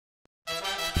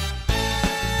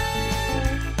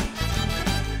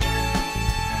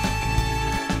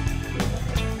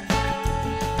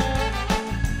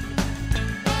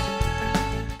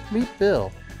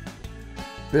Bill.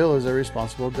 Bill is a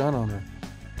responsible gun owner.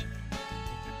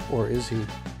 Or is he?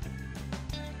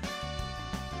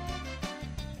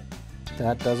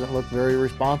 That doesn't look very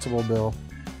responsible, Bill.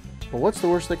 But what's the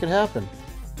worst that could happen?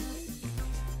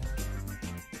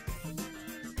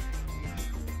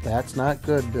 That's not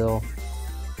good, Bill.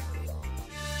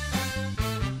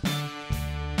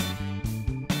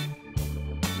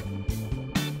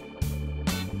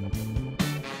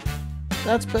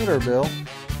 That's better, Bill.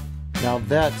 Now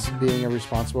that's being a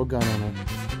responsible gun owner.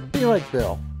 Be like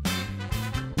Bill.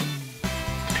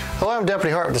 Hello, I'm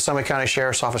Deputy Hart with the Summit County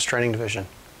Sheriff's Office Training Division.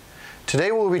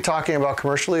 Today we'll be talking about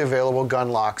commercially available gun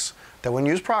locks that, when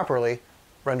used properly,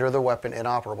 render the weapon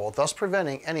inoperable, thus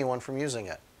preventing anyone from using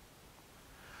it.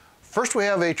 First, we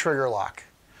have a trigger lock.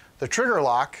 The trigger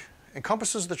lock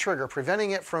encompasses the trigger,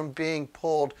 preventing it from being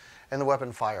pulled and the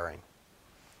weapon firing.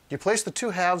 You place the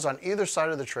two halves on either side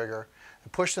of the trigger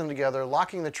and push them together,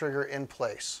 locking the trigger in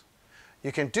place.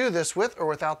 You can do this with or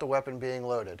without the weapon being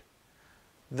loaded.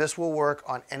 This will work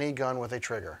on any gun with a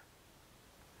trigger.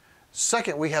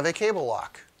 Second, we have a cable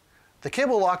lock. The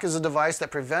cable lock is a device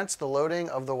that prevents the loading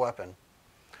of the weapon.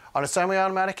 On a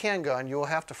semi-automatic handgun, you will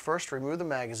have to first remove the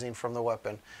magazine from the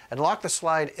weapon and lock the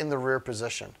slide in the rear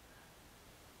position.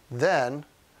 Then,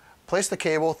 place the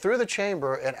cable through the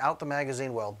chamber and out the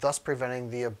magazine well, thus preventing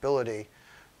the ability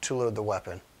to load the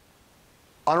weapon.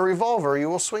 On a revolver, you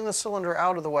will swing the cylinder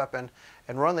out of the weapon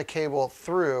and run the cable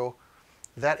through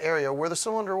that area where the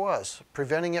cylinder was,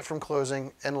 preventing it from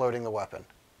closing and loading the weapon.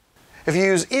 If you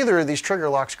use either of these trigger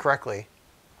locks correctly,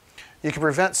 you can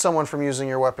prevent someone from using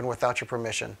your weapon without your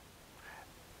permission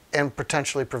and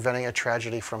potentially preventing a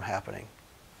tragedy from happening.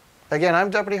 Again, I'm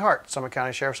Deputy Hart, Summit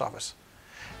County Sheriff's Office,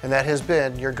 and that has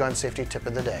been your gun safety tip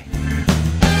of the day.